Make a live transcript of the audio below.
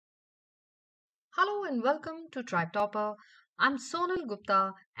Hello and welcome to Tribetopper. I'm Sonal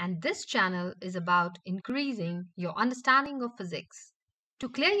Gupta, and this channel is about increasing your understanding of physics. To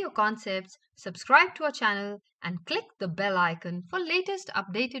clear your concepts, subscribe to our channel and click the bell icon for latest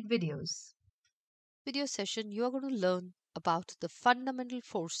updated videos. Video session, you are going to learn about the fundamental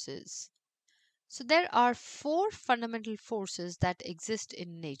forces. So there are four fundamental forces that exist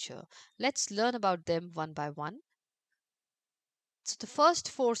in nature. Let's learn about them one by one. So the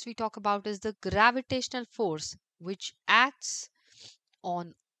first force we talk about is the gravitational force, which acts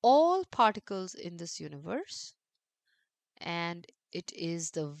on all particles in this universe, and it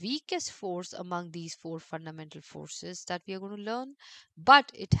is the weakest force among these four fundamental forces that we are going to learn,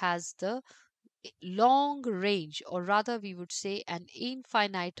 but it has the long range, or rather we would say an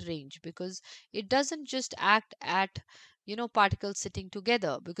infinite range, because it doesn't just act at particles sitting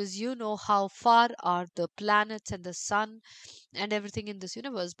together, because how far are the planets and the sun and everything in this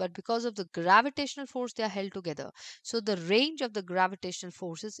universe, but because of the gravitational force they are held together. So the range of the gravitational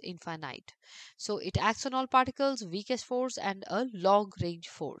force is infinite, so it acts on all particles, weakest force, and a long range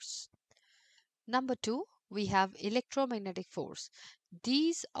force. Number two, we have electromagnetic force.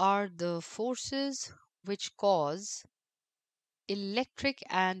 These are the forces which cause electric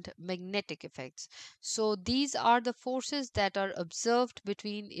and magnetic effects. So these are the forces that are observed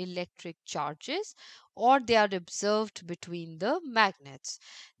between electric charges, or they are observed between the magnets.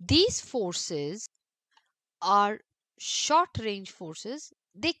 These forces are short range forces.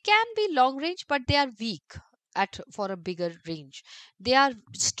 They can be long range, but they are weak at for a bigger range. They are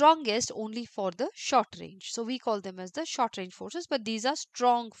strongest only for the short range, so we call them as the short range forces, but these are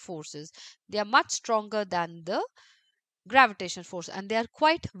strong forces. They are much stronger than the gravitational force, and they are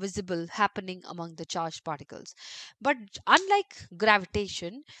quite visible happening among the charged particles. But unlike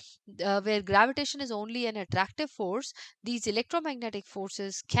gravitation, where gravitation is only an attractive force, these electromagnetic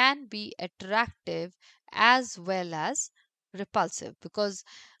forces can be attractive as well as repulsive, because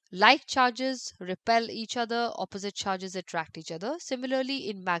like charges repel each other, opposite charges attract each other. Similarly,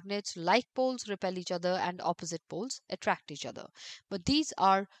 in magnets, like poles repel each other and opposite poles attract each other. But these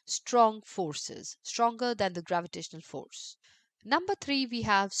are strong forces, stronger than the gravitational force. Number three, we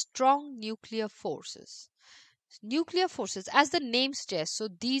have strong nuclear forces. Nuclear forces, as the name suggests, so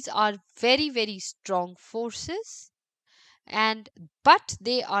these are very, very strong forces, and but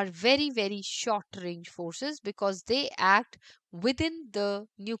they are very, very short range forces, because they act within the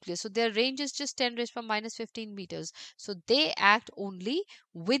nucleus. So their range is just 10 raised to minus 15 meters, so they act only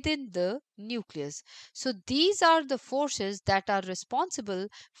within the nucleus. So these are the forces that are responsible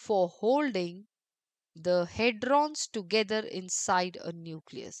for holding the hadrons together inside a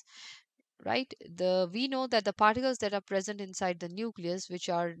nucleus, right? We know that the particles that are present inside the nucleus, which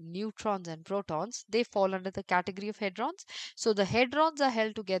are neutrons and protons, they fall under the category of hadrons. So the hadrons are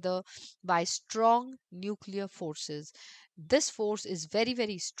held together by strong nuclear forces. This force is very,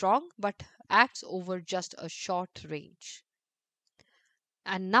 very strong, but acts over just a short range.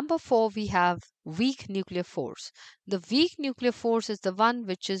 And number four, we have weak nuclear force. The weak nuclear force is the one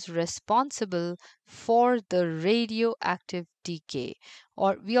which is responsible for the radioactive decay,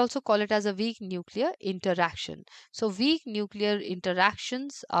 or we also call it as a weak nuclear interaction. So weak nuclear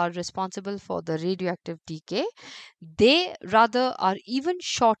interactions are responsible for the radioactive decay. They rather are even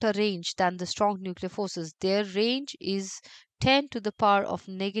shorter range than the strong nuclear forces. Their range is 10 to the power of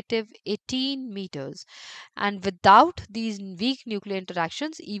negative 18 meters, and without these weak nuclear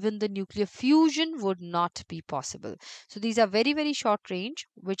interactions, even the nuclear fusion would not be possible. So these are very, very short range,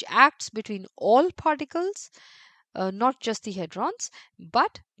 which acts between all particles, not just the hadrons,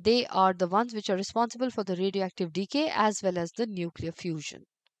 but they are the ones which are responsible for the radioactive decay as well as the nuclear fusion.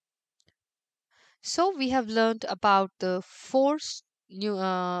 So we have learned about the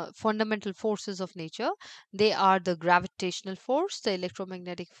fundamental forces of nature. They are the gravitational force, the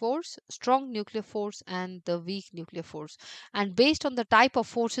electromagnetic force, strong nuclear force, and the weak nuclear force. And based on the type of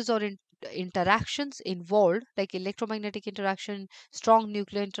forces or interactions involved, like electromagnetic interaction, strong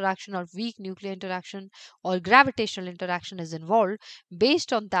nuclear interaction, or weak nuclear interaction, or gravitational interaction is involved,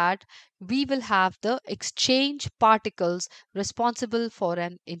 based on that, we will have the exchange particles responsible for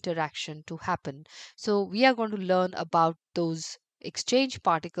an interaction to happen. So we are going to learn about those exchange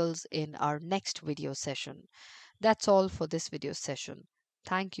particles in our next video session. That's all for this video session.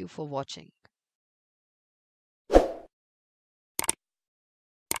 Thank you for watching.